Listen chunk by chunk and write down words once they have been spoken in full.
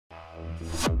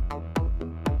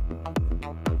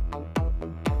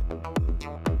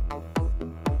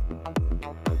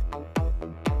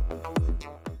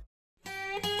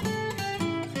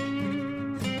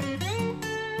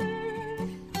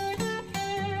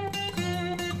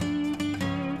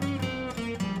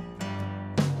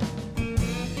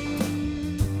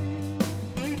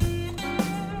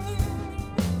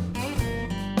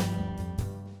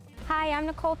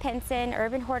Nicole Pinson,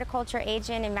 Urban Horticulture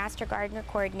Agent and Master Gardener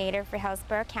Coordinator for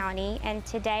Hillsborough County, and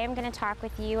today I'm going to talk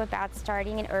with you about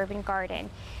starting an urban garden.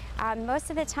 Most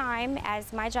of the time,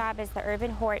 as my job as the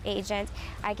Urban Hort Agent,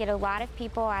 I get a lot of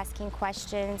people asking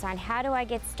questions on how do I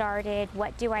get started,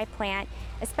 what do I plant.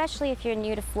 Especially if you're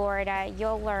new to Florida,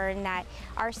 you'll learn that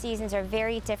our seasons are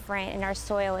very different and our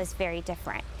soil is very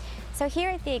different. So here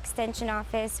at the Extension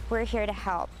Office, we're here to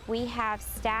help. We have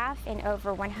staff and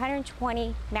over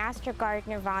 120 Master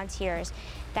Gardener volunteers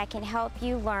that can help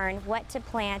you learn what to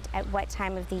plant at what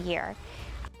time of the year.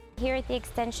 Here at the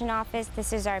Extension Office,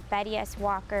 this is our Betty S.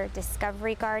 Walker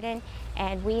Discovery Garden,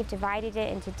 and we've divided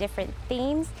it into different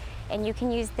themes. And you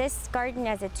can use this garden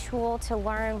as a tool to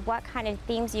learn what kind of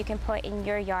themes you can put in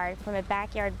your yard, from a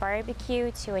backyard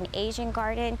barbecue to an Asian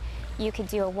garden. You could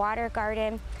do a water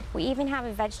garden. We even have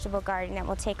a vegetable garden that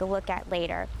we'll take a look at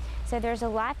later. So there's a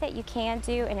lot that you can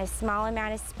do in a small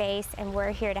amount of space, and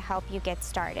we're here to help you get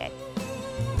started.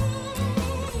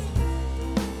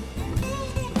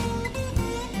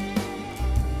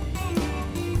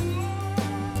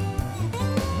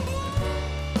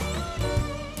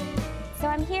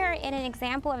 I'm here in an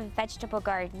example of a vegetable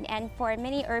garden, and for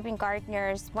many urban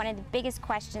gardeners, one of the biggest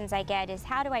questions I get is,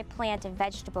 how do I plant a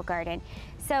vegetable garden?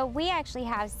 So we actually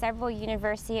have several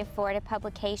University of Florida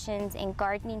publications and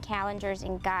gardening calendars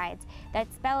and guides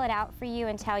that spell it out for you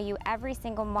and tell you every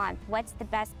single month what's the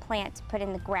best plant to put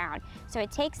in the ground. So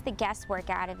it takes the guesswork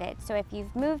out of it. So if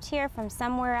you've moved here from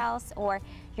somewhere else or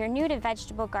you're new to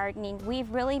vegetable gardening, we've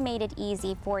really made it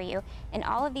easy for you. And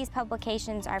all of these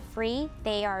publications are free.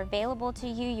 They are available to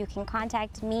you. You can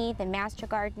contact me, the Master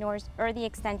Gardeners, or the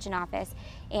Extension Office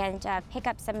and pick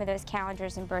up some of those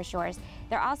calendars and brochures.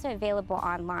 They're also available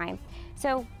online.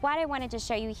 So what I wanted to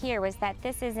show you here was that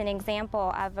this is an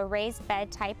example of a raised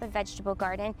bed type of vegetable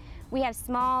garden. We have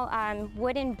small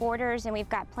wooden borders, and we've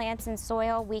got plants and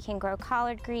soil. We can grow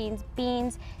collard greens,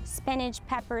 beans, spinach,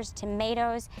 peppers,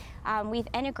 tomatoes. We've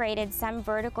integrated some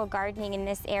vertical gardening in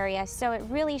this area, so it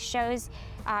really shows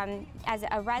as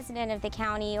a resident of the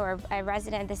county or a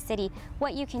resident of the city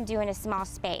what you can do in a small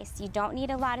space. You don't need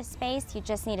a lot of space, you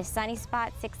just need a sunny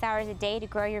spot 6 hours a day to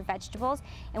grow your vegetables,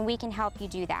 and we can help you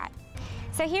do that.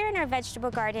 So here in our vegetable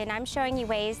garden, I'm showing you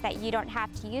ways that you don't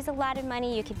have to use a lot of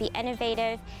money. You could be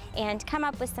innovative and come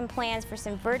up with some plans for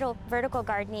some vertical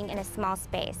gardening in a small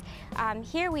space.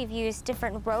 Here we've used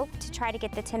different rope to try to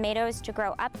get the tomatoes to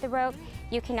grow up the rope.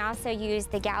 You can also use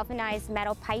the galvanized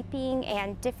metal piping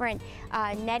and different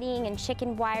netting and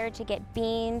chicken wire to get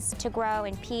beans to grow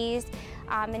and peas.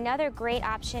 Another great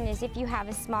option is if you have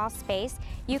a small space,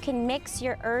 you can mix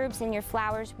your herbs and your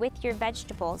flowers with your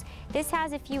vegetables. This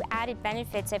has a few added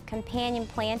benefits of companion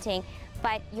planting,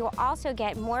 but you'll also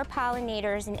get more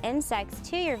pollinators and insects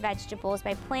to your vegetables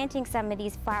by planting some of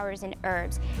these flowers and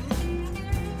herbs.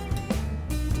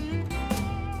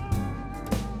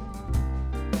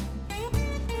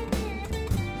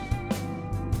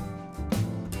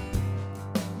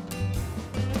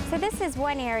 So this is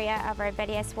one area of our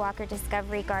Betty S. Walker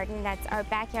Discovery Garden. That's our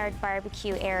backyard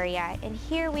barbecue area. And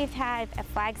here we've had a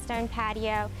flagstone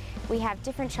patio. We have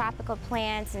different tropical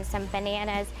plants and some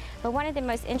bananas. But one of the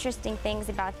most interesting things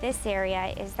about this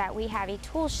area is that we have a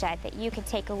tool shed that you can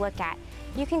take a look at.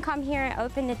 You can come here and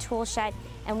open the tool shed,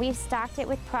 and we've stocked it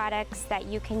with products that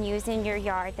you can use in your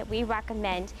yard that we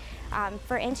recommend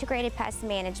for integrated pest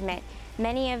management.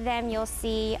 Many of them you'll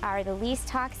see are the least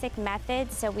toxic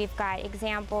methods, so we've got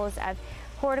examples of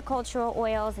horticultural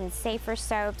oils and safer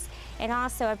soaps, and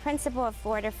also a principle of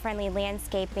Florida-friendly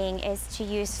landscaping is to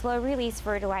use slow-release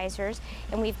fertilizers,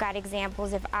 and we've got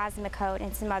examples of Osmocote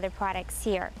and some other products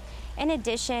here. In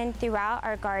addition, throughout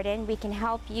our garden, we can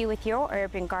help you with your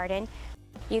urban garden.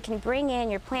 You can bring in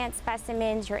your plant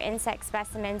specimens, your insect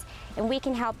specimens, and we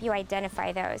can help you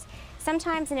identify those.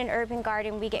 Sometimes in an urban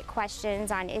garden we get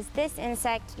questions on, is this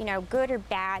insect, good or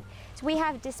bad? So we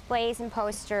have displays and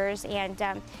posters and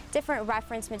different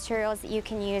reference materials that you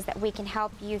can use that we can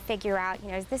help you figure out,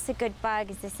 is this a good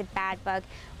bug, is this a bad bug?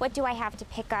 What do I have to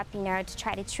pick up, to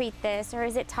try to treat this, or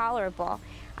is it tolerable?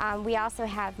 We also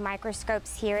have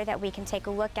microscopes here that we can take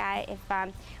a look at.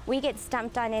 If we get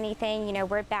stumped on anything,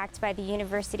 we're backed by the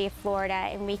University of Florida,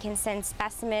 and we can send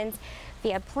specimens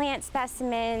via plant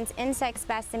specimens, insect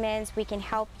specimens. We can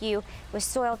help you with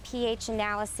soil pH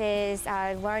analysis,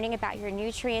 learning about your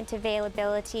nutrient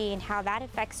availability and how that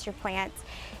affects your plants.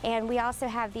 And we also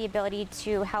have the ability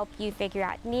to help you figure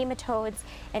out nematodes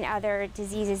and other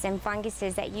diseases and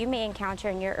funguses that you may encounter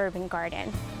in your urban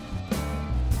garden.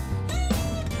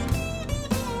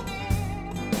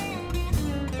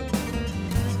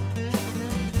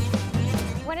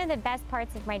 One of the best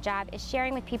parts of my job is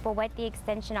sharing with people what the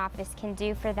Extension Office can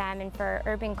do for them and for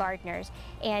urban gardeners.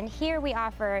 And here we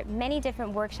offer many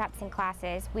different workshops and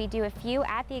classes. We do a few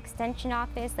at the Extension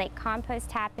Office, like compost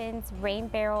tap-ins, rain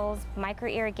barrels,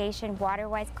 micro-irrigation,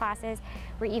 water-wise classes.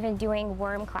 We're even doing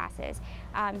worm classes.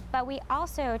 But we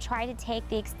also try to take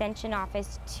the Extension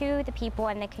Office to the people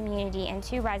in the community and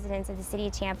to residents of the City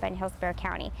of Tampa and Hillsborough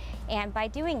County. And by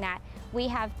doing that, we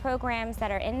have programs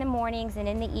that are in the mornings and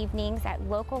in the evenings at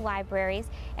local libraries,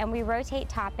 and we rotate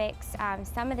topics.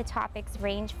 Some of the topics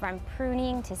range from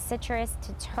pruning to citrus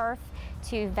to turf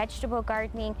to vegetable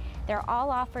gardening. They're all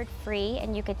offered free,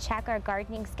 and you could check our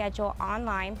gardening schedule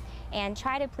online and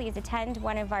try to please attend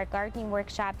one of our gardening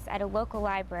workshops at a local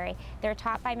library. They're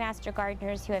taught by master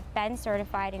gardeners who have been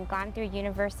certified and gone through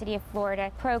University of Florida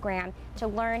program to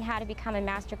learn how to become a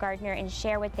master gardener and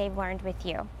share what they've learned with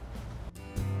you.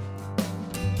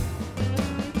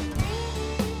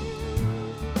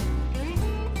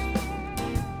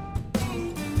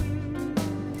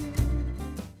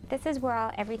 This is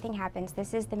where everything happens.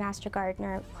 This is the Master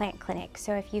Gardener Plant Clinic.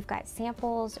 So if you've got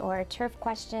samples or turf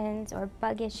questions or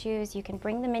bug issues, you can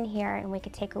bring them in here and we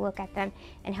could take a look at them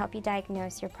and help you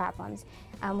diagnose your problems.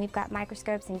 We've got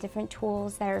microscopes and different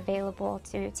tools that are available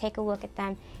to take a look at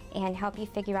them and help you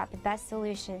figure out the best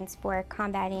solutions for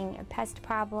combating a pest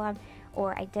problem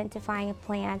or identifying a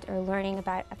plant or learning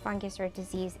about a fungus or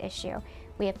disease issue.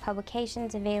 We have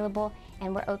publications available,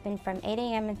 and we're open from 8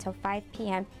 a.m. until 5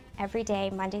 p.m. every day,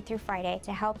 Monday through Friday,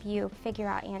 to help you figure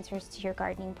out answers to your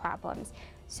gardening problems.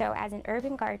 So as an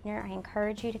urban gardener, I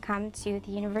encourage you to come to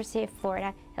the University of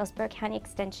Florida, Hillsborough County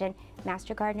Extension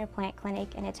Master Gardener Plant Clinic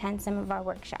and attend some of our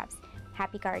workshops.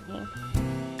 Happy gardening.